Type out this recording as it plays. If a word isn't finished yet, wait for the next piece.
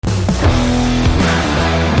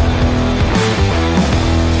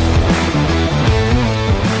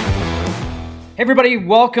Hey everybody,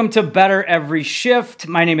 welcome to Better Every Shift.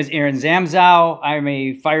 My name is Aaron Zamzow. I'm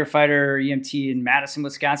a firefighter EMT in Madison,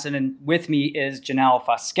 Wisconsin, and with me is Janelle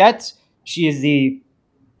Fosquet. She is the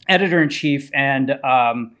editor-in-chief and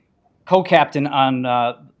co-captain on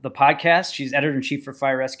the podcast. She's editor-in-chief for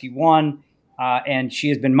Fire Rescue One, and she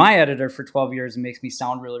has been my editor for 12 years and makes me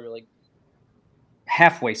sound really, really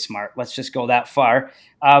halfway smart. Let's just go that far.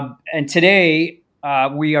 And today,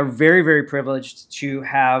 we are very, very privileged to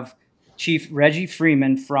have Chief Reggie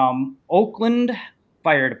Freeman from Oakland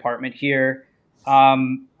Fire Department here.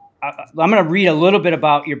 I'm going to read a little bit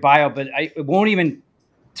about your bio, but it won't even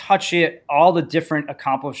touch it, all the different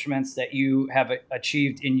accomplishments that you have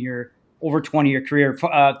achieved in your over 20-year career.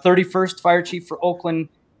 31st Fire Chief for Oakland,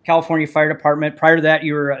 California Fire Department. Prior to that,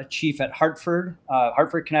 you were a chief at Hartford,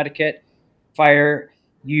 Connecticut Fire.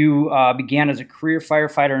 You began as a career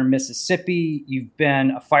firefighter in Mississippi. You've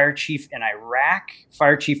been a fire chief in Iraq,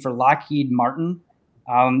 fire chief for Lockheed Martin.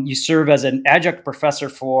 You serve as an adjunct professor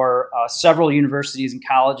for several universities and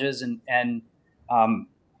colleges and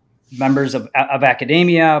members of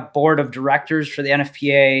academia, board of directors for the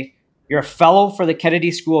NFPA. You're a fellow for the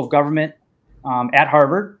Kennedy School of Government at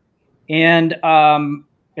Harvard. And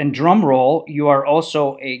drum roll, you are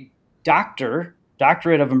also a doctorate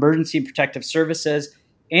of Emergency and Protective Services.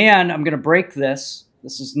 And I'm going to break this.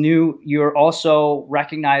 This is new. You're also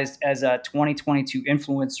recognized as a 2022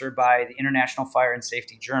 influencer by the International Fire and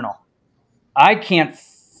Safety Journal. I can't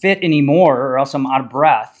fit anymore or else I'm out of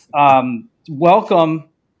breath. Welcome,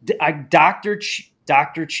 Dr.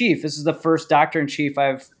 Chief. This is the first Doctor-in-Chief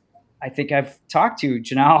I think I've talked to.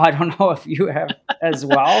 Janelle, I don't know if you have as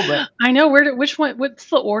well. But I know. Which one? What's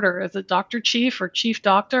the order? Is it Dr. Chief or Chief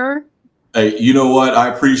Doctor? Hey, you know what? I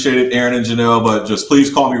appreciate it, Aaron and Janelle, but just please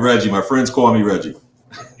call me Reggie. My friends call me Reggie.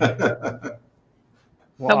 That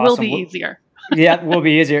will be easier. Yeah, it will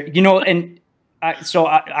be easier. You know, and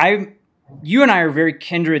you and I are very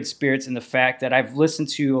kindred spirits in the fact that I've listened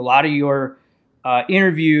to a lot of your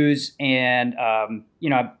interviews, and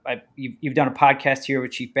you've done a podcast here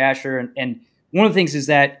with Chief Basher, and one of the things is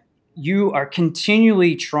that you are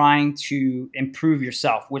continually trying to improve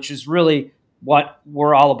yourself, which is really what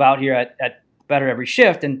we're all about here at Better Every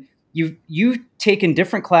Shift. And you've taken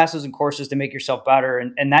different classes and courses to make yourself better.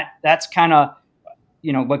 And that's kind of,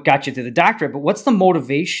 what got you to the doctorate. But what's the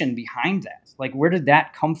motivation behind that? Like, where did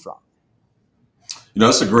that come from?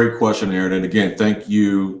 That's a great question, Aaron. And again, thank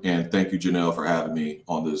you, Janelle, for having me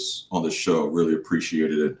on this show. Really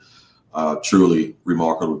appreciate it. And truly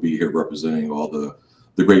remarkable to be here representing all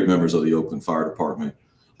the great members of the Oakland Fire Department.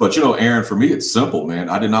 But, Aaron, for me, it's simple, man.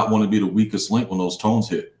 I did not want to be the weakest link when those tones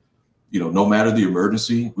hit. No matter the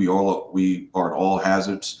emergency, we are an all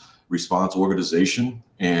hazards response organization.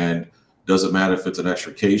 And doesn't matter if it's an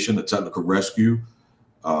extrication, a technical rescue,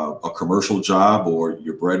 a commercial job, or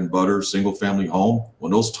your bread and butter single family home.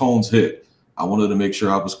 When those tones hit, I wanted to make sure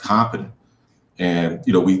I was competent. And,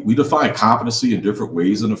 we define competency in different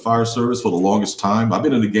ways in the fire service for the longest time. I've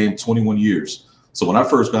been in the game 21 years. So when I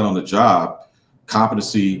first got on the job,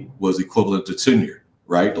 competency was equivalent to tenure,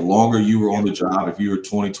 right? The longer you were on the job, if you were a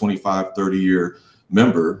 20, 25, 30-year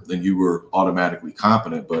member, then you were automatically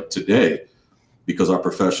competent. But today, because our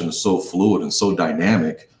profession is so fluid and so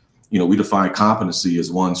dynamic, we define competency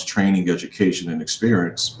as one's training, education, and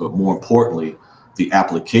experience, but more importantly, the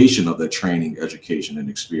application of that training, education, and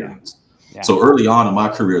experience. Yeah. So early on in my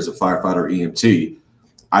career as a firefighter EMT,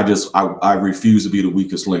 I refused to be the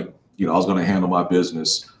weakest link. I was going to handle my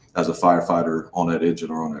business as a firefighter on that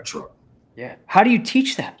engine or on that truck. Yeah. How do you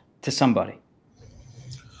teach that to somebody?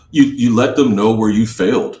 You let them know where you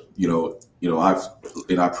failed. I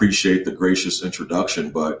appreciate the gracious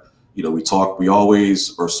introduction, but we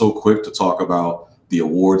always are so quick to talk about the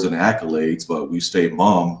awards and accolades, but we stay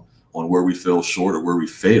mum on where we fell short or where we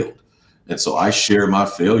failed. And so I share my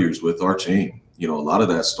failures with our team. A lot of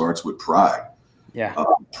that starts with pride. Yeah.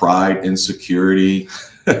 Pride, insecurity,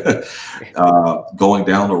 going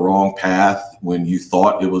down the wrong path when you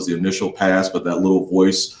thought it was the initial pass, but that little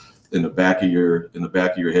voice in the back of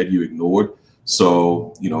your head you ignored.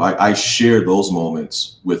 So, I share those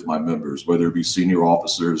moments with my members, whether it be senior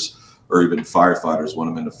officers or even firefighters when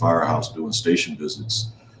I'm in the firehouse doing station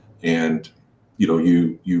visits. And,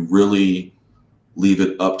 you really leave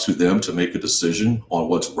it up to them to make a decision on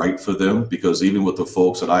what's right for them. Because even with the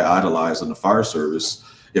folks that I idolize in the fire service,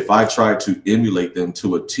 if I tried to emulate them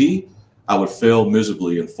to a T, I would fail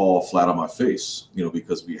miserably and fall flat on my face,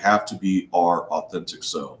 because we have to be our authentic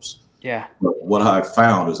selves. Yeah. But what I've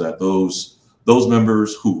found is that those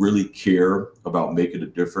members who really care about making a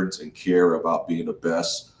difference and care about being the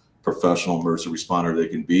best professional emergency responder they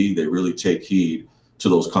can be, they really take heed to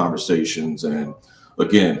those conversations. And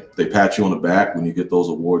again, they pat you on the back when you get those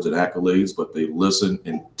awards and accolades, but they listen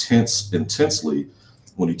intensely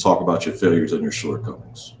when you talk about your failures and your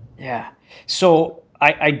shortcomings. Yeah. So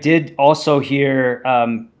I did also hear,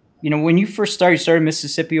 when you first started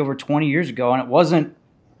Mississippi over 20 years ago, and it wasn't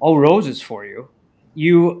all roses for you.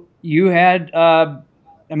 You had,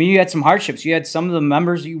 you had some hardships. You had some of the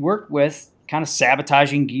members you worked with kind of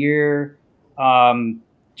sabotaging gear,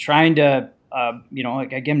 trying to,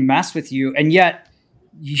 mess with you. And yet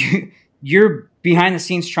you're behind the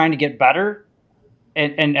scenes trying to get better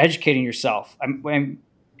and educating yourself. Am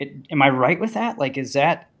I right with that? Like,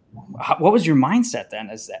 what was your mindset then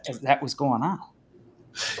as that was going on?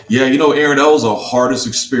 Yeah, Aaron, that was the hardest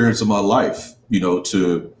experience of my life,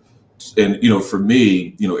 for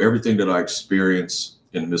me, everything that I experienced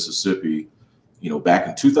in Mississippi, back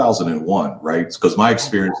in 2001, right? Because my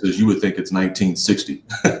experience is, you would think it's 1960.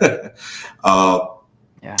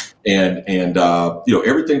 Yeah. And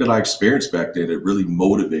everything that I experienced back then, it really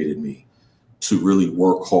motivated me to really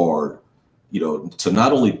work hard, to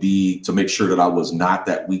not only to make sure that I was not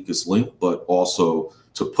that weakest link, but also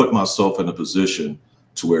to put myself in a position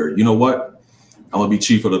to where, I'm going to be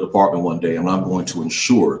chief of the department one day, and I'm going to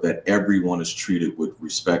ensure that everyone is treated with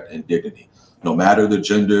respect and dignity, no matter the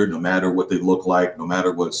gender, no matter what they look like, no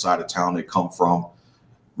matter what side of town they come from,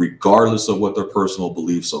 regardless of what their personal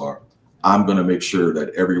beliefs are. I'm going to make sure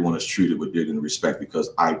that everyone is treated with dignity and respect, because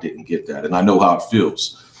I didn't get that. And I know how it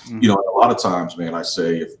feels. Mm-hmm. A lot of times, man, I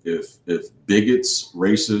say if bigots,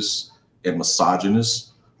 racists, and misogynists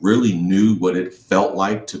really knew what it felt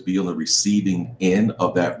like to be on the receiving end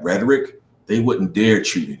of that rhetoric, they wouldn't dare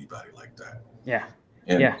treat anybody like that. Yeah.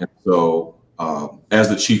 And so as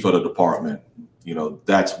the chief of the department,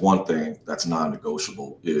 that's one thing that's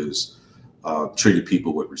non-negotiable, is treating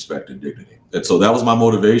people with respect and dignity. And so that was my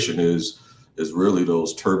motivation, is really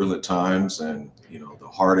those turbulent times, and,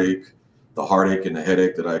 the heartache and the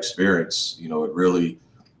headache that I experienced, it really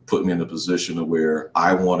put me in a position of where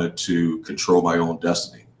I wanted to control my own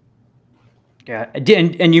destiny. Yeah.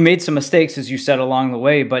 And you made some mistakes, as you said, along the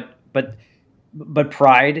way, but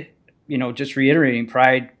pride, just reiterating,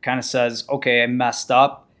 pride kind of says, okay, I messed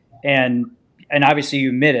up. And obviously you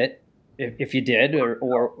admit it if you did,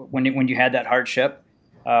 or when you had that hardship.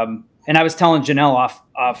 And I was telling Janelle off,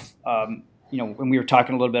 when we were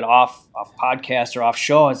talking a little bit off podcast or off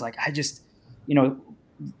show, I was like, I just,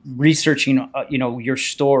 researching, your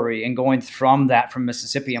story and going from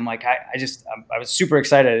Mississippi, I'm like, I was super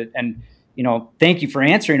excited, and, thank you for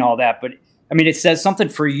answering all that. But it says something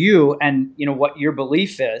for you and, what your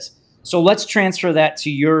belief is. So let's transfer that to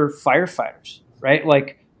your firefighters, right?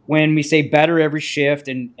 Like, when we say better every shift,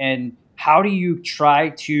 and how do you try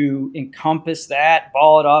to encompass that,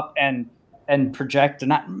 ball it up, and project, and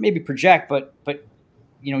not maybe project, but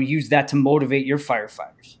use that to motivate your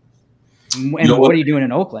firefighters? And what are you doing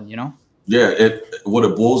in Oakland? Yeah, what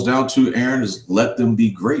it boils down to, Aaron, is let them be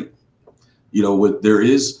great. There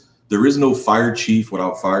is no fire chief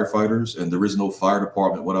without firefighters, and there is no fire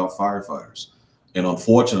department without firefighters. And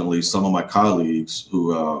unfortunately, some of my colleagues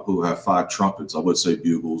who have 5 trumpets, I would say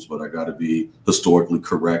bugles, but I got to be historically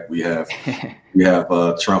correct. We have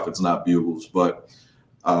trumpets, not bugles. But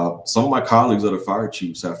some of my colleagues that are fire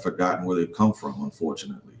chiefs have forgotten where they've come from,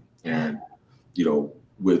 unfortunately. And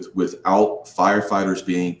without firefighters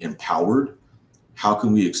being empowered, how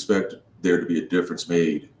can we expect there to be a difference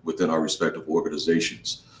made within our respective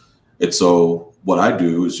organizations? And so what I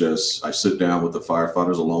do is I sit down with the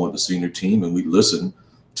firefighters along with the senior team, and we listen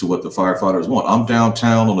to what the firefighters want. I'm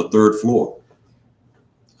downtown on the 3rd floor.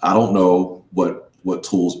 I don't know what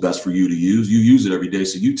tool's best for you to use. You use it every day,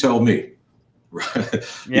 so you tell me. Right?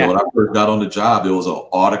 Yeah. When I first got on the job, it was an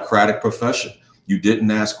autocratic profession. You didn't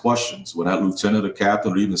ask questions. When that lieutenant or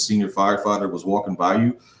captain or even senior firefighter was walking by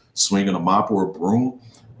you, swinging a mop or a broom,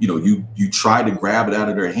 you tried to grab it out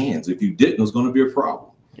of their hands. If you didn't, it was going to be a problem.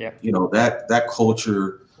 Yeah. That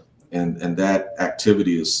culture and that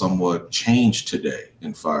activity is somewhat changed today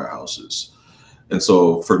in firehouses. And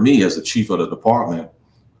so for me, as the chief of the department,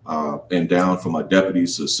 and down from my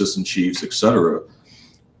deputies to assistant chiefs, et cetera,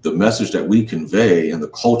 the message that we convey and the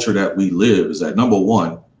culture that we live is that, number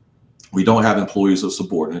one, we don't have employees or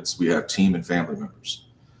subordinates. We have team and family members.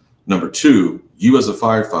 Number two, you as a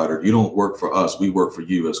firefighter, you don't work for us. We work for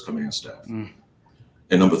you as command staff. And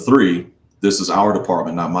number three, this is our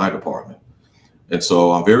department, not my department. And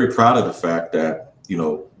so I'm very proud of the fact that,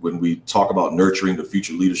 when we talk about nurturing the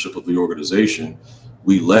future leadership of the organization,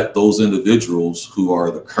 we let those individuals who are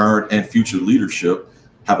the current and future leadership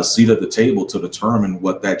have a seat at the table to determine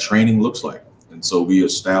what that training looks like. And so we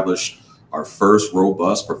establish Our first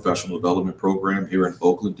robust professional development program here in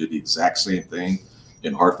Oakland did the exact same thing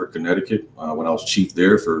in Hartford, Connecticut, when I was chief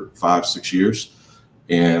there for 5-6 years.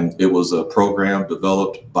 And it was a program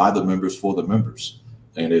developed by the members for the members.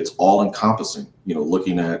 And it's all encompassing,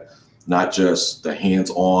 looking at not just the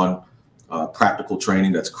hands-on practical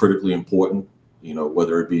training that's critically important,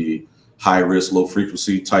 whether it be high risk, low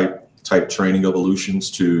frequency type training evolutions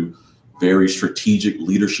to very strategic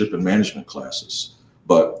leadership and management classes.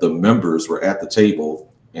 But the members were at the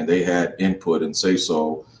table and they had input and say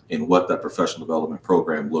so in what that professional development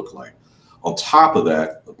program looked like. On top of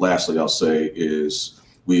that, lastly, I'll say is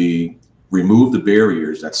we removed the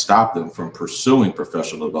barriers that stopped them from pursuing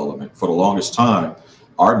professional development. For the longest time,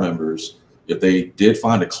 our members, if they did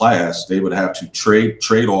find a class, they would have to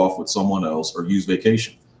trade off with someone else or use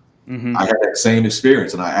vacation. Mm-hmm. I had that same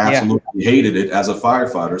experience and I absolutely hated it as a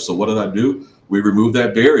firefighter. So what did I do? We removed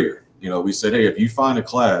that barrier. We said, hey, if you find a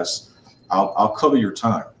class, I'll cover your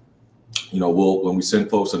time. When we send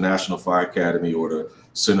folks to National Fire Academy or the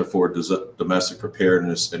Center for Domestic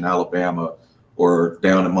Preparedness in Alabama or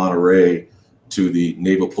down in Monterey to the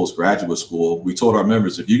Naval Postgraduate School, we told our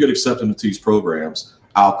members, if you get accepted into these programs,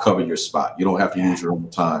 I'll cover your spot. You don't have to use your own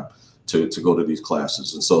time to go to these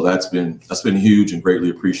classes. And so that's been huge and greatly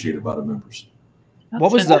appreciated by the members.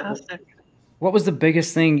 What was the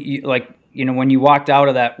biggest thing when you walked out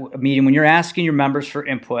of that meeting, when you're asking your members for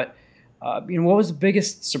input, what was the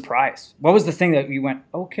biggest surprise? What was the thing that you went,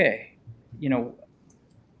 okay,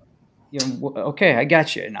 okay, I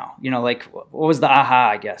got you now, what was the aha,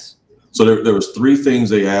 I guess? So there was 3 things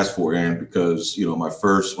they asked for, Aaron, because, when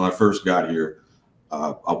I first got here,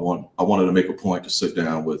 I wanted to make a point to sit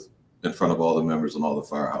down in front of all the members and all the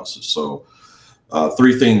firehouses. So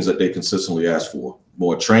 3 things that they consistently ask for: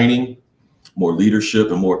 more training, more leadership,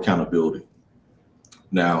 and more accountability.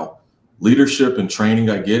 Now, leadership and training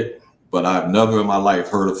I get, but I've never in my life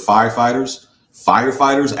heard of firefighters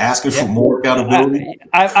asking for more accountability.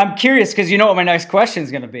 I'm curious because you know what my next question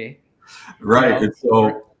is going to be. Right. And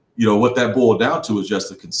so, what that boiled down to is just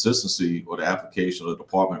the consistency or the application of the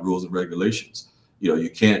department rules and regulations.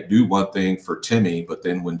 You can't do one thing for Timmy, but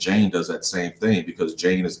then when Jane does that same thing, because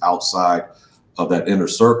Jane is outside of that inner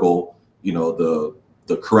circle,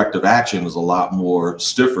 the corrective action is a lot more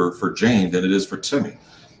stiffer for Jane than it is for Timmy.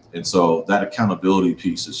 And so that accountability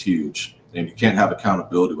piece is huge. And you can't have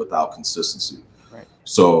accountability without consistency. Right.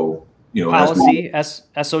 So, policy,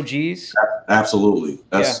 SOGs. Absolutely.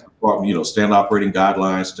 That's, standard operating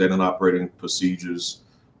guidelines, standard operating procedures,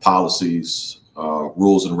 policies,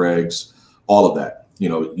 rules and regs, all of that.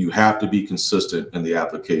 You have to be consistent in the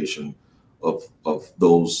application of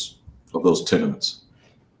those tenements.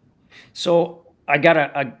 So I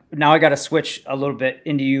gotta switch a little bit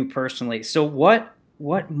into you personally. So what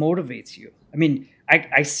motivates you? I mean,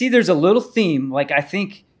 I see there's a little theme. Like, I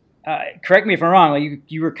think, correct me if I'm wrong. Like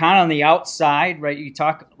you were kind of on the outside, right? You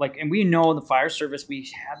talk and we know in the fire service we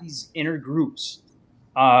have these inner groups,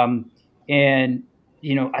 and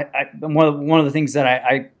one of the things that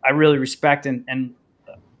I really respect and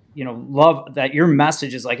love that your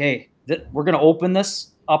message is like, hey, we're going to open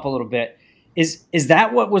this up a little bit. Is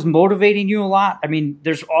that what was motivating you a lot? I mean,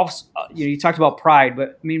 there's also, you talked about pride,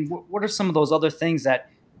 but I mean, what are some of those other things that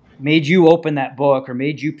made you open that book or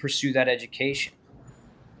made you pursue that education?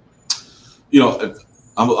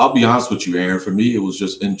 I'll be honest with you, Aaron. For me, it was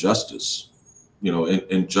just injustice.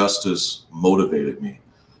 Injustice motivated me.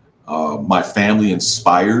 My family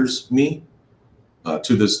inspires me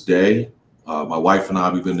to this day. My wife and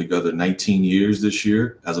I, we've been together 19 years this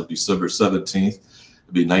year. As of December 17th,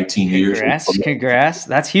 it'll be 19 years. Congrats.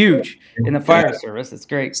 That's huge in the fire service. That's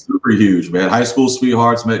great. Super huge, man. High school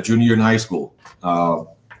sweethearts, met junior year in high school.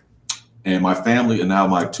 And my family, and now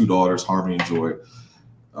my 2 daughters, Harmony and Joy,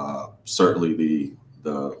 certainly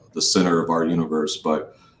the center of our universe.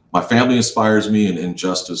 But my family inspires me and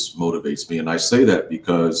injustice motivates me. And I say that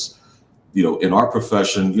because, in our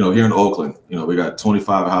profession, here in Oakland, we got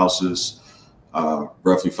 25 houses,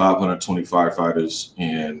 roughly 520 firefighters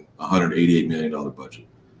and $188 million budget.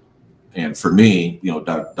 And for me,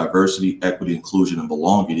 diversity, equity, inclusion, and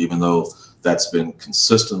belonging, even though that's been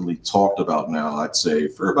consistently talked about now, I'd say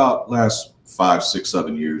for about last 5, 6,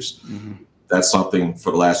 7 years, that's something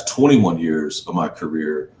for the last 21 years of my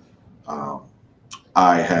career,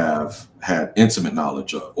 I have had intimate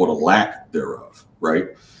knowledge of, or the lack thereof, right?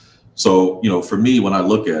 So, for me, when I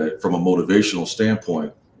look at it from a motivational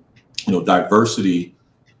standpoint, diversity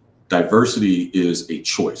is a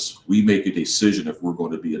choice. We make a decision if we're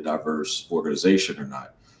going to be a diverse organization or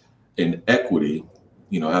not. And equity,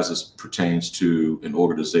 as this pertains to an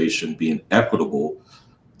organization being equitable,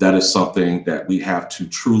 that is something that we have to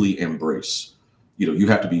truly embrace. You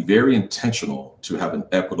have to be very intentional to have an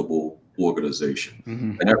equitable organization.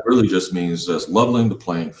 And that really just means just leveling the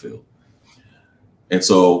playing field. And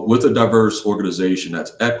so with a diverse organization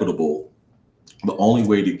that's equitable, the only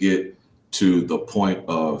way to get to the point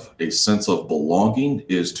of a sense of belonging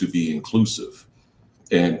is to be inclusive.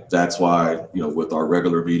 And that's why, with our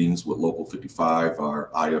regular meetings with Local 55, our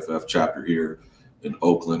IFF chapter here in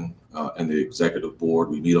Oakland, and the executive board,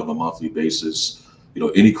 we meet on a monthly basis.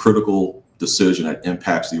 Any critical decision that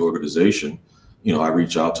impacts the organization, I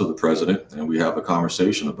reach out to the president and we have a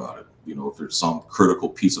conversation about it. If there's some critical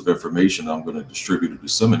piece of information I'm going to distribute or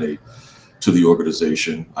disseminate to the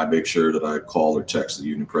organization, I make sure that I call or text the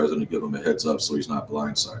union president, give him a heads up so he's not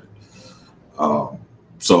blindsided.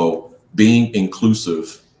 So being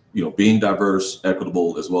inclusive, being diverse,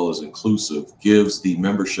 equitable, as well as inclusive gives the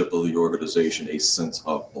membership of the organization a sense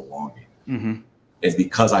of belonging. And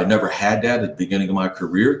because I never had that at the beginning of my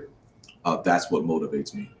career, that's what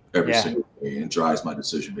motivates me every single day and drives my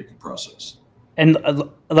decision-making process. And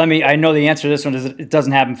I know the answer to this one is it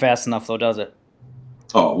doesn't happen fast enough though, does it?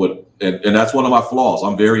 Oh, what? And that's one of my flaws.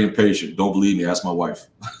 I'm very impatient. Don't believe me, ask my wife.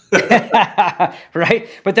 Right.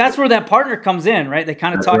 But that's where that partner comes in, right? They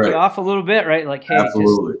kind of talk you off a little bit, right? Like, hey,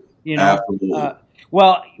 absolutely. Absolutely.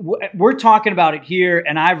 Well, we're talking about it here,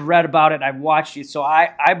 and I've read about it. I've watched you. So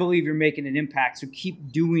I believe you're making an impact. So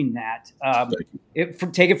keep doing that.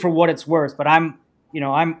 Take it for what it's worth. But I'm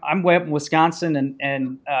way up in Wisconsin,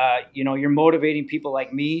 and you're motivating people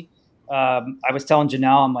like me. I was telling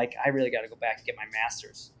Janelle, I'm like, I really got to go back and get my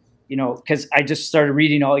master's, because I just started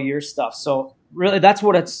reading all your stuff. So really, that's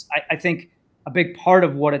what I think a big part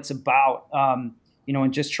of what it's about,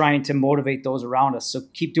 and just trying to motivate those around us. So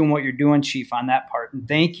keep doing what you're doing, Chief, on that part. And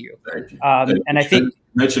thank you. Thank you. And I think you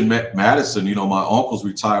mentioned Madison, my uncle's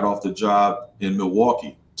retired off the job in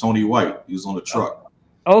Milwaukee, Tony White. He was on the truck.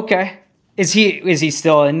 Okay. Is he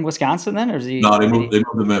still in Wisconsin then? Or is he? No, they moved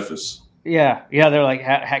to Memphis. Yeah. They're like,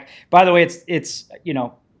 heck. By the way, it's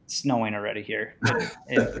snowing already here.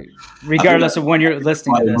 Regardless of when you're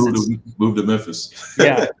listening to this, moved to Memphis.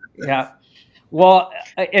 Yeah. Well,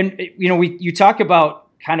 and you talk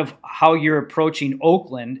about kind of how you're approaching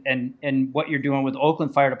Oakland and what you're doing with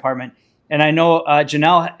Oakland Fire Department. And I know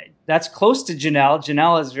Janelle, that's close to Janelle.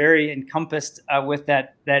 Janelle is very encompassed with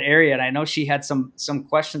that area, and I know she had some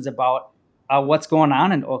questions about what's going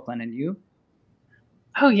on in Oakland. And you?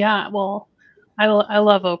 Oh yeah, well, I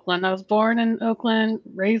love Oakland. I was born in Oakland,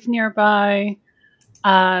 raised nearby,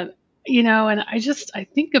 and I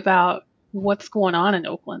think about what's going on in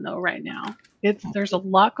Oakland though right now. There's a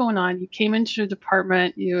lot going on. You came into a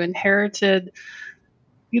department, you inherited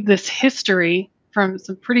this history from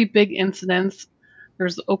some pretty big incidents.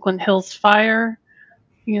 There's the Oakland Hills fire,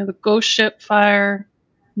 the Ghost Ship fire.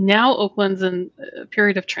 Now Oakland's in a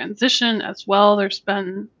period of transition as well. There's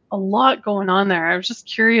been a lot going on there. I was just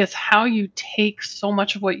curious how you take so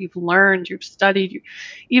much of what you've learned, you've studied,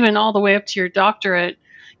 even all the way up to your doctorate,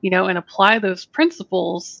 and apply those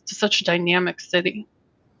principles to such a dynamic city.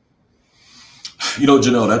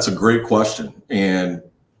 Janelle, that's a great question. And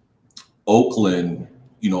Oakland,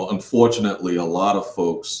 unfortunately, a lot of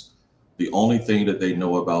folks, the only thing that they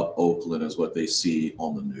know about Oakland is what they see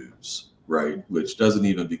on the news, right? Which doesn't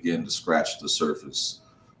even begin to scratch the surface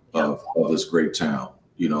of this great town.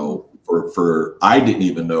 I didn't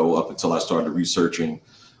even know up until I started researching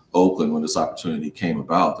Oakland when this opportunity came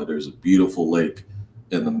about that there's a beautiful lake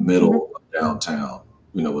in the middle of downtown,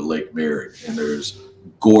 with Lake Merritt, and there's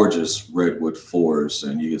gorgeous redwood forests,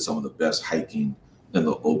 and you get some of the best hiking in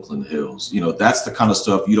the Oakland Hills. That's the kind of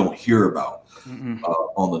stuff you don't hear about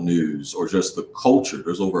on the news, or just the culture.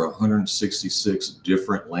 There's over 166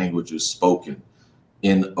 different languages spoken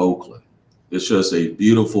in Oakland. It's just a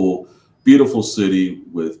beautiful, beautiful city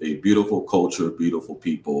with a beautiful culture, beautiful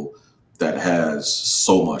people that has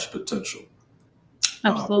so much potential.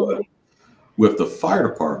 Absolutely. With the fire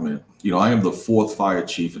department, I am the fourth fire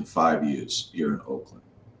chief in 5 years here in Oakland.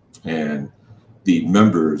 And the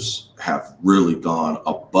members have really gone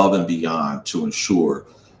above and beyond to ensure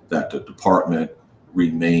that the department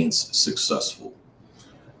remains successful.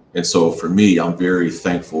 And so for me, I'm very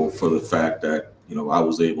thankful for the fact that, I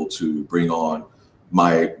was able to bring on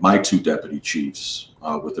my two deputy chiefs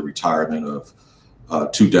with the retirement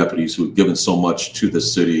of two deputies who have given so much to the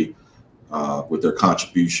city with their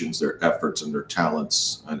contributions, their efforts, and their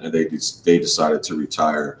talents. And they decided to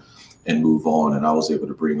retire and move on. And I was able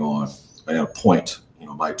to bring on and appoint,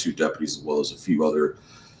 my two deputies, as well as a few other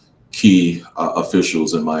key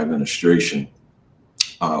officials in my administration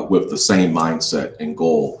with the same mindset and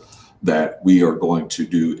goal that we are going to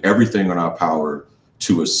do everything in our power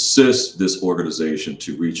to assist this organization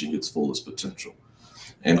to reaching its fullest potential.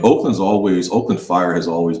 And Oakland Fire has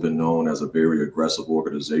always been known as a very aggressive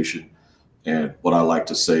organization. And what I like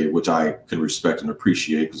to say, which I can respect and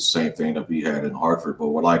appreciate, is the same thing that we had in Hartford, but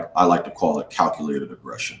what I like to call it calculated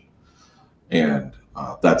aggression. And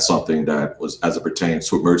that's something that was, as it pertains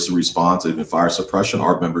to emergency response and even fire suppression,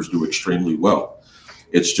 our members do extremely well.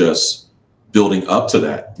 It's just building up to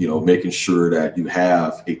that, making sure that you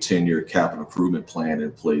have a 10-year capital improvement plan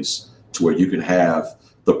in place to where you can have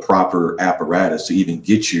the proper apparatus to even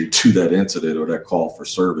get you to that incident or that call for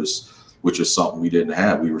service, which is something we didn't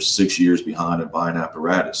have. We were 6 years behind in buying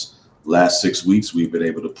apparatus. Last 6 weeks, we've been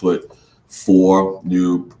able to put 4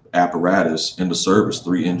 new apparatus into service,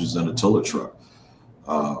 3 engines and a tiller truck.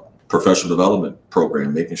 Professional development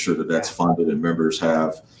program, making sure that that's funded and members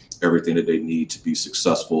have everything that they need to be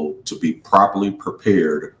successful, to be properly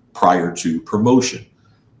prepared prior to promotion.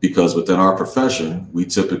 Because within our profession, we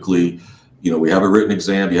typically, we have a written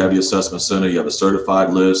exam, you have the assessment center, you have a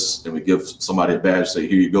certified list, and we give somebody a badge, say,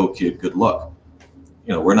 here you go, kid, good luck.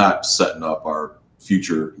 We're not setting up our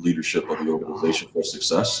future leadership of the organization for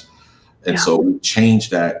success. And so we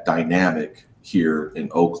changed that dynamic here in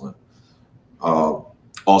Oakland.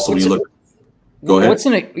 Also, when you look, go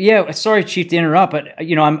ahead. Sorry, Chief, to interrupt, but I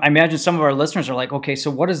imagine some of our listeners are like, okay,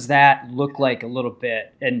 so what does that look like a little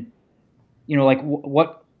bit? And like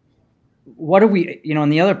what are we?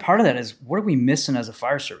 And the other part of that is, what are we missing as a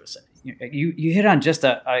fire service? You hit on just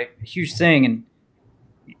a huge thing, and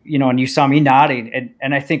and you saw me nodding,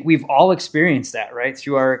 and I think we've all experienced that, right,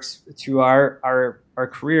 through our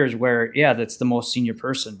careers, where that's the most senior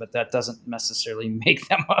person, but that doesn't necessarily make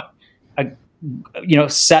them a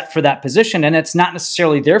set for that position, and it's not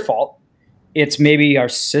necessarily their fault. It's maybe our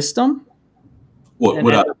system.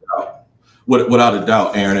 Without a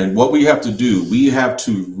doubt, Aaron. And what we have to do, we have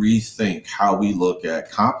to rethink how we look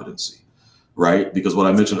at competency, right? Because what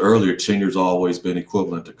I mentioned earlier, tenure's always been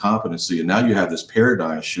equivalent to competency, and now you have this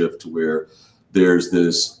paradigm shift to where there's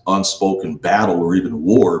this unspoken battle or even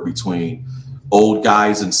war between old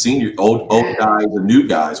guys and old guys and new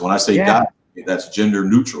guys. When I say guys, that's gender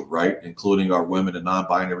neutral, right? Including our women and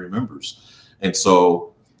non-binary members. And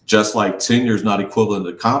so just like tenure is not equivalent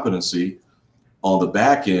to competency, on the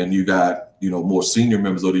back end, you got, more senior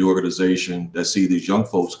members of the organization that see these young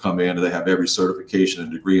folks come in and they have every certification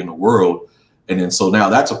and degree in the world. And then so now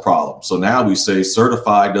that's a problem. So now we say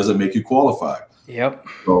certified doesn't make you qualified. Yep.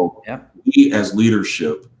 So we as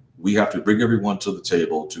leadership, we have to bring everyone to the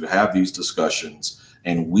table to have these discussions.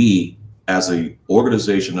 And we, as an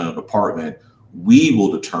organization and a department, we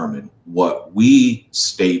will determine what we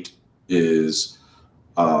state is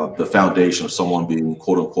the foundation of someone being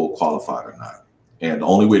quote unquote qualified or not. And the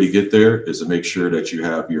only way to get there is to make sure that you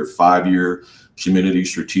have your 5-year community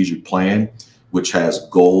strategic plan, which has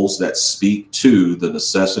goals that speak to the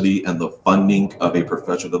necessity and the funding of a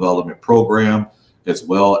professional development program, as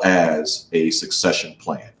well as a succession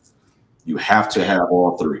plan. You have to have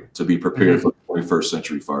all 3 to be prepared for the 21st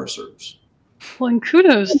century fire service. Well, and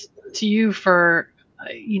kudos to you for,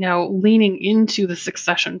 leaning into the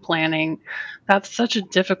succession planning. That's such a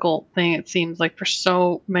difficult thing, it seems like, for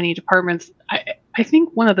so many departments. I think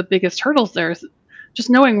one of the biggest hurdles there is just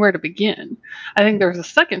knowing where to begin. I think there's a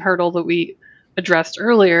second hurdle that we addressed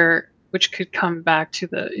earlier, which could come back to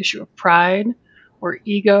the issue of pride or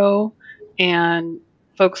ego, and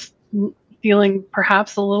folks feeling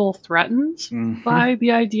perhaps a little threatened by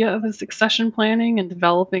the idea of a succession planning and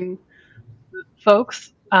developing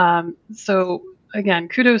folks. So again,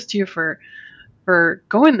 kudos to you for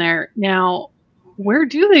going there. Now, where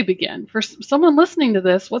do they begin? For someone listening to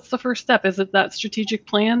this, what's the first step? Is it that strategic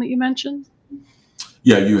plan that you mentioned?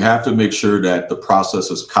 Yeah, you have to make sure that the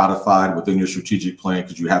process is codified within your strategic plan,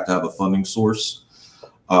 because you have to have a funding source.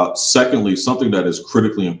 Secondly, something that is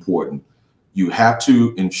critically important, you have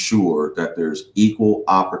to ensure that there's equal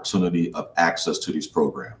opportunity of access to these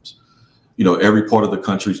programs. Every part of the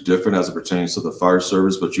country is different as it pertains to the fire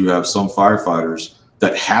service, but you have some firefighters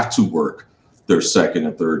that have to work their second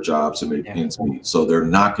and third jobs to make ends meet. So they're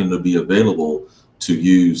not going to be available to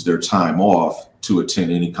use their time off to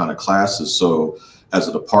attend any kind of classes. So as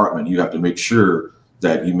a department, you have to make sure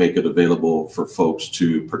that you make it available for folks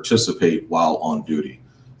to participate while on duty.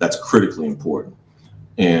 That's critically important.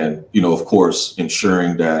 And, of course,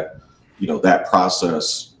 ensuring that, that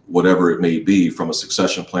process, whatever it may be from a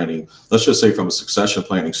succession planning, let's just say from a succession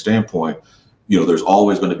planning standpoint, there's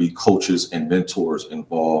always going to be coaches and mentors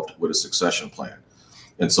involved with a succession plan.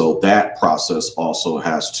 And so that process also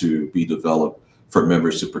has to be developed for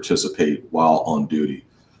members to participate while on duty,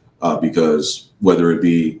 because whether it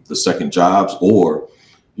be the second jobs or,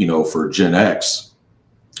 for Gen X,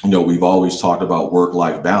 we've always talked about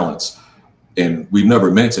work-life balance, and we've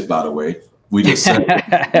never meant it, by the way. We just said, but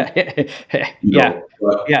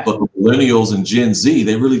the millennials and Gen Z,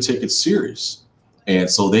 they really take it serious. And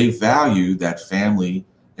so they value that family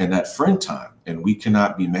and that friend time, and we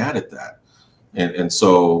cannot be mad at that. And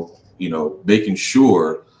so, making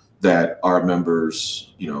sure that our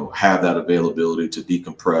members, have that availability to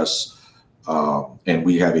decompress. And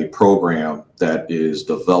we have a program that is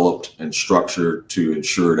developed and structured to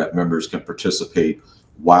ensure that members can participate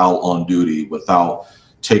while on duty without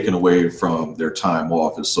taken away from their time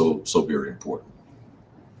off is so very important.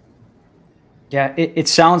 Yeah, it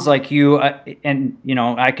sounds like you, and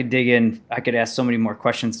I could dig in. I could ask so many more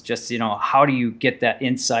questions. Just how do you get that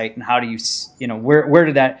insight, and how do you, where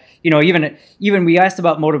did that, even we asked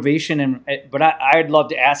about motivation, but I'd love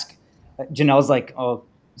to ask. Janelle's like, oh,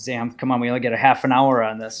 Zam, come on, we only get a half an hour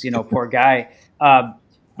on this. Poor guy.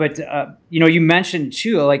 But you mentioned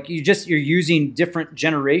too, like you're using different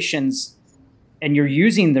generations, and you're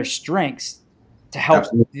using their strengths to help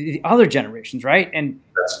the other generations, right? And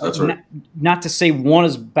that's right. Not to say one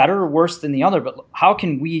is better or worse than the other, but how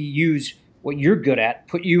can we use what you're good at,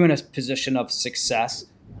 put you in a position of success,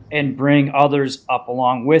 and bring others up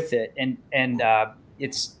along with it? And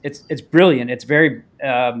it's brilliant. It's very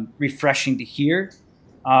refreshing to hear.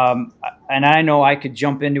 And I know I could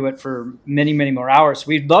jump into it for many, many more hours. So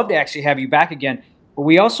we'd love to actually have you back again. But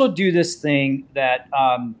we also do this thing that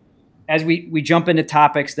as we jump into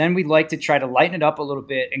topics, then we'd like to try to lighten it up a little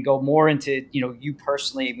bit and go more into, you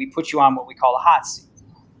personally. We put you on what we call a hot seat.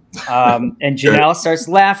 And Janelle starts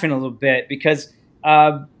laughing a little bit because,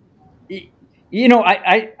 I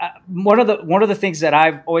one of the things that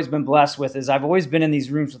I've always been blessed with is I've always been in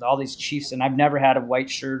these rooms with all these chiefs, and I've never had a white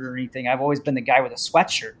shirt or anything. I've always been the guy with a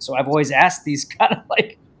sweatshirt. So I've always asked these kind of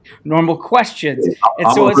like normal questions. And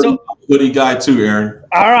I'm a hoodie guy too, Aaron.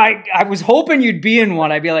 All right. I was hoping you'd be in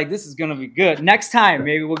one. I'd be like, this is going to be good. Next time,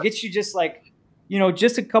 maybe we'll get you just like,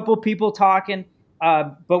 just a couple of people talking.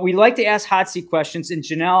 But we like to ask hot seat questions. And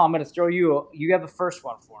Janelle, I'm going to throw you have the first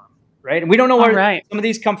one for them, right? And we don't know where some of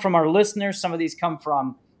these come from our listeners. Some of these come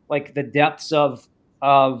from like the depths of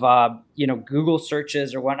Google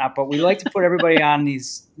searches or whatnot. But we like to put everybody on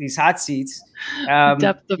these hot seats.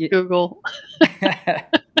 Depth of Google.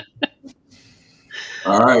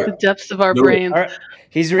 All right. The depths of our brains. Right.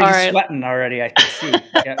 He's really sweating already, I can see.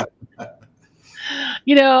 Yeah.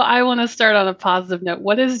 I want to start on a positive note.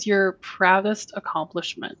 What is your proudest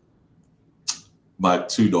accomplishment? My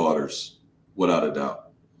 2 daughters, without a doubt.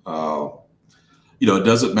 It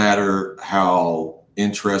doesn't matter how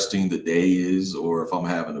interesting the day is or if I'm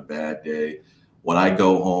having a bad day. When I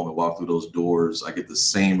go home and walk through those doors, I get the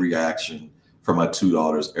same reaction from my 2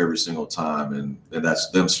 daughters every single time. And that's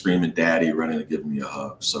them screaming, "Daddy," running and giving me a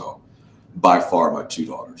hug. So by far my 2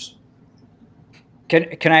 daughters.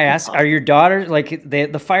 Can I ask, are your daughters like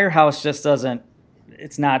the firehouse just doesn't,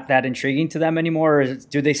 it's not that intriguing to them anymore? Or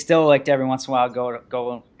do they still like to every once in a while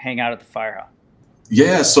go hang out at the firehouse?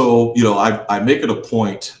 Yeah. So, I make it a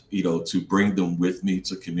point, to bring them with me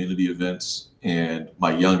to community events. And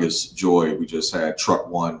my youngest, Joy, we just had Truck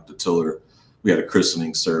One, the tiller. We had a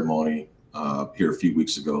christening ceremony here a few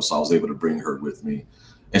weeks ago. So I was able to bring her with me,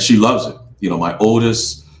 and she loves it. My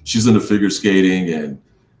oldest, she's into figure skating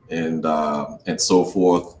and so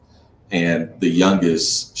forth. And the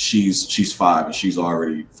youngest, she's 5, and she's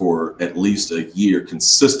already, for at least a year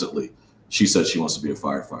consistently, she said she wants to be a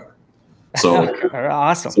firefighter. So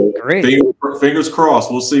awesome. So great. Fingers crossed.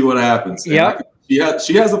 We'll see what happens. Yeah.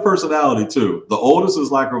 She has a personality too. The oldest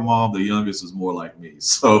is like her mom. The youngest is more like me.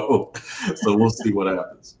 So we'll see what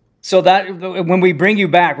happens. So that when we bring you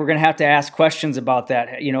back, we're going to have to ask questions about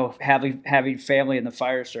that, having family in the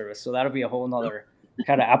fire service. So that'll be a whole nother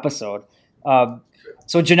kind of episode.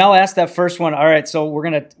 So Janelle asked that first one. All right. So we're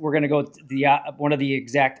going to go to the, one of the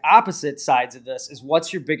exact opposite sides of this is,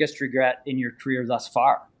 what's your biggest regret in your career thus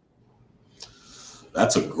far?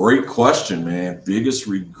 That's a great question, man. Biggest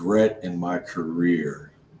regret in my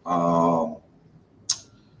career. Honestly,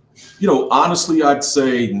 I'd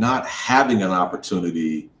say not having an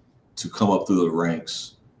opportunity to come up through the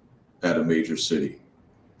ranks at a major city.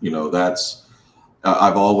 That's,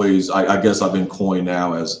 I've always, I guess I've been coined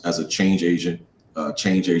now as a change agent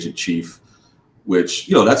chief, which,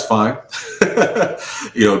 that's fine.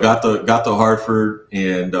 Got the Hartford,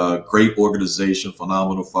 and great organization,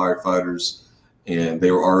 phenomenal firefighters. And they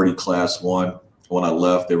were already Class 1. When I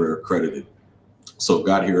left, they were accredited. So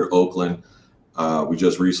got here at Oakland. We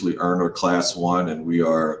just recently earned our Class 1, and we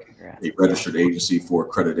are a registered agency for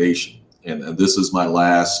accreditation. And this is my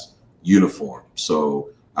last uniform. So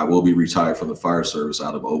I will be retired from the fire service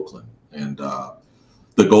out of Oakland. And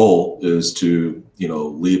the goal is to,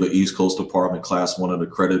 leave an East Coast department, Class 1 and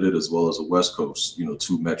accredited, as well as a West Coast, 2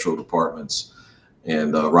 metro departments,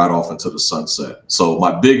 and ride off into the sunset. So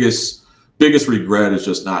my biggest regret is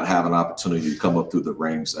just not having an opportunity to come up through the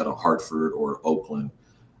ranks at a Hartford or Oakland.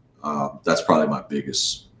 That's probably my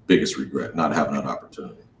biggest regret, not having that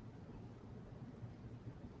opportunity.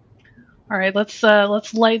 All right, let's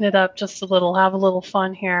lighten it up just a little, have a little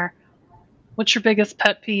fun here. What's your biggest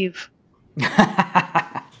pet peeve?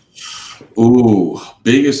 Ooh,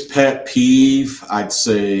 biggest pet peeve I'd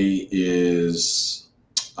say is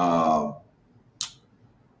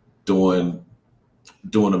getting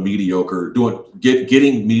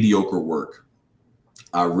mediocre work.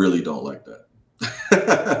 I really don't like that.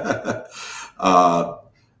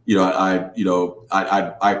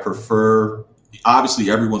 I prefer, obviously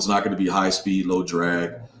everyone's not going to be high speed, low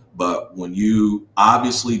drag, but when you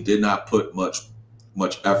obviously did not put much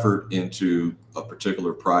effort into a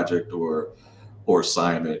particular project or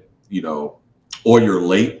assignment, or you're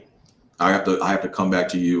late, I have to come back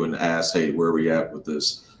to you and ask, hey, where are we at with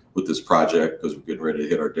this project, because we're getting ready to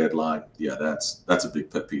hit our deadline. Yeah, that's a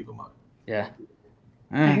big pet peeve of mine. Yeah.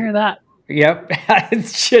 I hear that. Yep.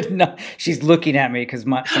 Should not. She's looking at me because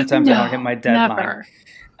sometimes I don't hit my deadline.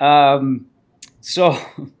 Never. So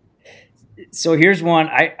here's one.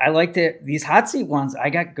 I like these hot seat ones. I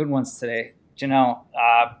got good ones today, Janelle.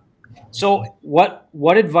 So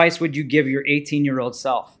what advice would you give your 18-year-old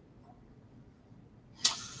self?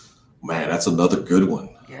 Man, that's another good one.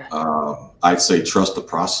 Yeah. I'd say trust the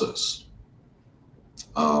process.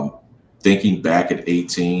 Thinking back at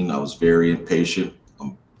 18, I was very impatient.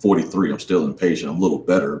 I'm 43. I'm still impatient. I'm a little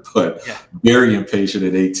better, but very impatient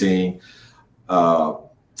at 18.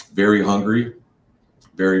 Very hungry,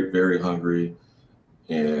 very, very hungry.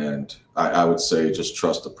 And I would say just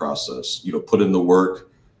trust the process. Put in the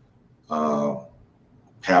work,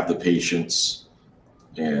 have the patience,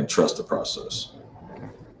 and trust the process.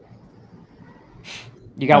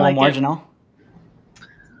 You got one more, Janelle?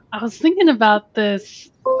 I was thinking about this.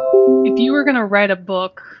 If you were going to write a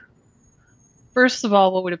book, first of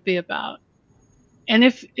all, what would it be about? And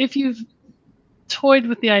if you've toyed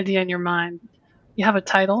with the idea in your mind, you have a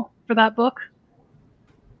title for that book?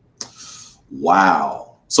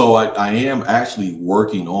 Wow. So I am actually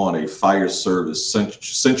working on a fire service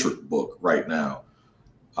centric book right now,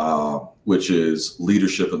 which is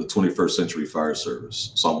leadership in the 21st century fire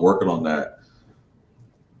service. So I'm working on that.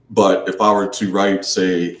 But if I were to write,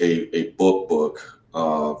 say, a book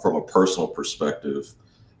from a personal perspective,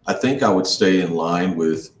 I think I would stay in line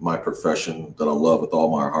with my profession that I love with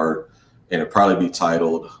all my heart. And it'd probably be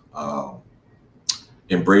titled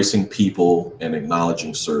Embracing People and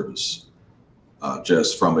Acknowledging Service,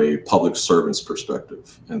 just from a public servant's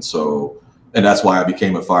perspective. And that's why I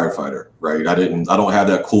became a firefighter, right? I don't have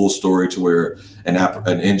that cool story to where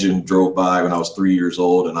an engine drove by when I was 3 years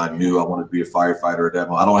old and I knew I wanted to be a firefighter at that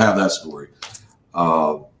moment. I don't have that story.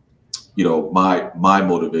 My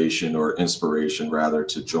motivation or inspiration rather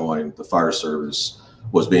to join the fire service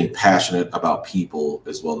was being passionate about people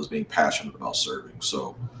as well as being passionate about serving.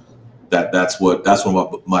 So that's what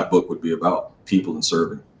my book would be about: people and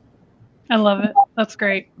serving. I love it. That's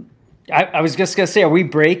great. I was just gonna say, are we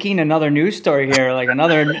breaking another news story here? Like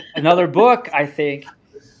another book, I think.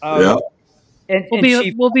 Yeah. And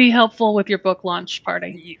we'll be helpful with your book launch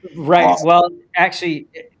party. Right. Awesome. Well, actually,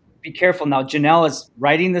 be careful now. Janelle is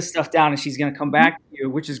writing this stuff down, and she's going to come back to you,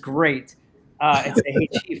 which is great. And say, hey,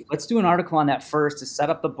 Chief, let's do an article on that first to set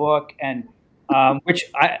up the book, and which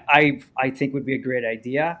I think would be a great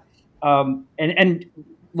idea. And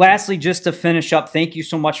lastly, just to finish up, thank you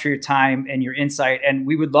so much for your time and your insight. And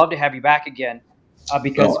we would love to have you back again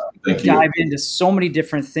because we dive into so many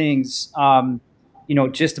different things,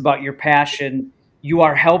 just about your passion. You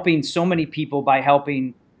are helping so many people by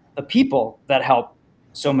helping the people that help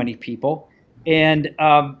so many people. And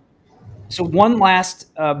so one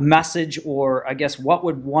last message, or I guess what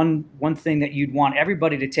would one thing that you'd want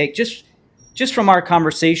everybody to take just from our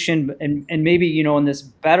conversation and maybe, in this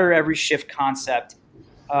better every shift concept,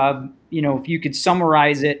 if you could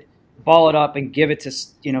summarize it, ball it up and give it to,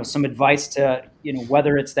 some advice to,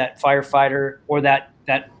 whether it's that firefighter or that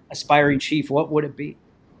aspiring chief, what would it be?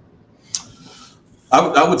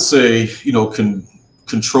 I would say,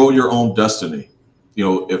 control your own destiny.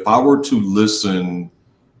 If I were to listen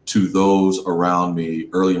to those around me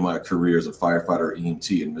early in my career as a firefighter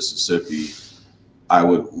EMT in Mississippi, I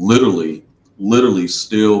would literally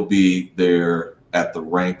still be there at the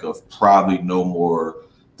rank of probably no more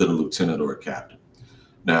than a lieutenant or a captain.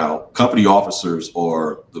 Now, company officers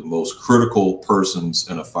are the most critical persons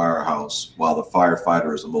in a firehouse, while the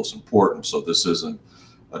firefighter is the most important. So this isn't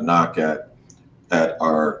a knock at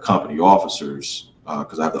our company officers,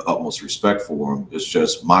 because I have the utmost respect for them. It's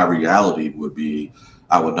just my reality would be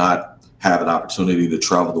I would not have an opportunity to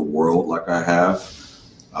travel the world like I have,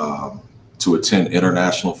 to attend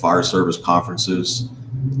international fire service conferences,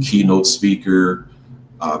 keynote speaker,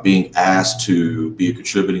 being asked to be a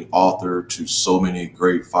contributing author to so many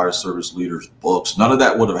great fire service leaders' books. None of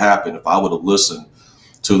that would have happened if I would have listened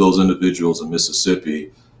to those individuals in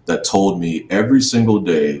Mississippi that told me every single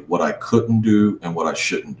day what I couldn't do and what I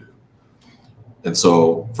shouldn't do. And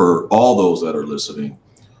so for all those that are listening,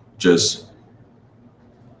 just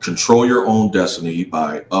control your own destiny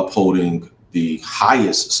by upholding the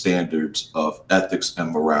highest standards of ethics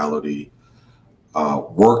and morality.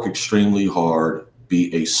 Work extremely hard,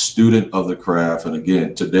 be a student of the craft. And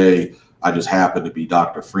again, today, I just happen to be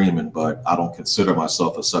Dr. Freeman, but I don't consider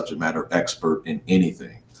myself a subject matter expert in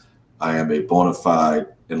anything. I am a bona fide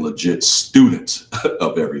and legit student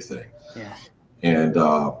of everything. Yeah. And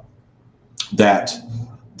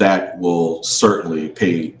that will certainly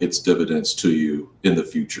pay its dividends to you in the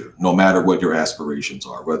future, no matter what your aspirations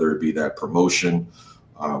are, whether it be that promotion,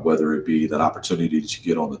 whether it be that opportunity to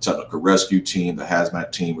get on the technical rescue team, the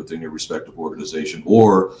hazmat team within your respective organization,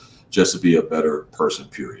 or just to be a better person,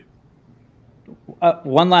 period.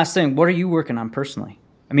 One last thing. What are you working on personally?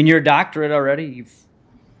 I mean, you're a doctorate already. You've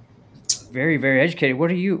very, very educated. What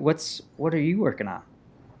are you working on?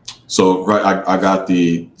 So, right, I got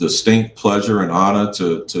the distinct pleasure and honor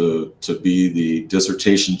to be the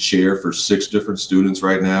dissertation chair for 6 different students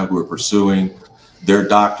right now who are pursuing their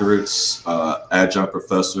doctorates. Adjunct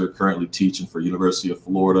professor, currently teaching for University of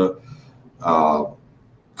Florida,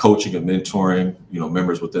 coaching and mentoring,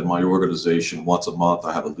 members within my organization. Once a month,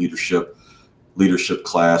 I have a leadership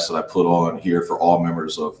class that I put on here for all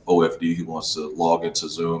members of OFD who wants to log into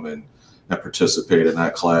Zoom and participate in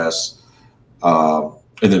that class.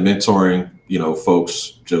 And then mentoring,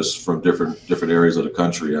 folks just from different areas of the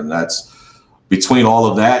country. And that's between all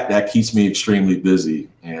of that keeps me extremely busy.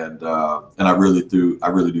 And I really do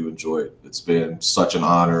enjoy it. It's been such an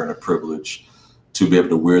honor and a privilege to be able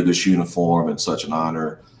to wear this uniform, and such an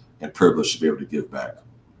honor and privilege to be able to give back.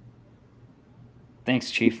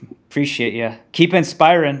 Thanks, Chief. Appreciate you. Keep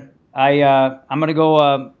inspiring. I'm gonna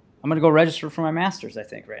go register for my master's, I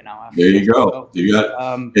think, right now. There you go. If you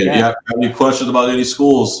have any questions about any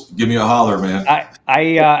schools, give me a holler, man.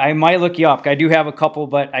 I might look you up. I do have a couple,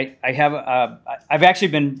 but I've actually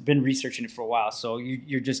been researching it for a while. So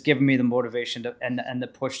you're just giving me the motivation and the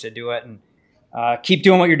push to do it, and keep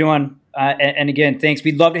doing what you're doing. And again, thanks.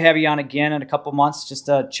 We'd love to have you on again in a couple months, just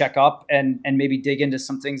to check up and maybe dig into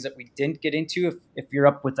some things that we didn't get into, if you're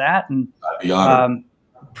up with that. And I'd be honored.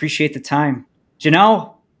 Appreciate the time.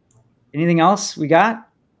 Janelle, anything else we got?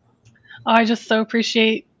 I just so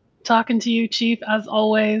appreciate talking to you, Chief, as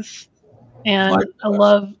always. And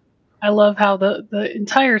Likewise. I love how the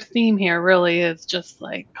entire theme here really is just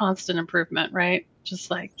like constant improvement, right?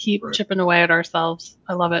 Just like keep chipping away at ourselves.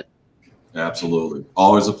 I love it. Absolutely.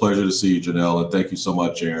 Always a pleasure to see you, Janelle. And thank you so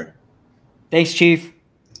much, Aaron. Thanks, Chief.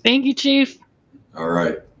 Thank you, Chief. All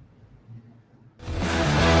right.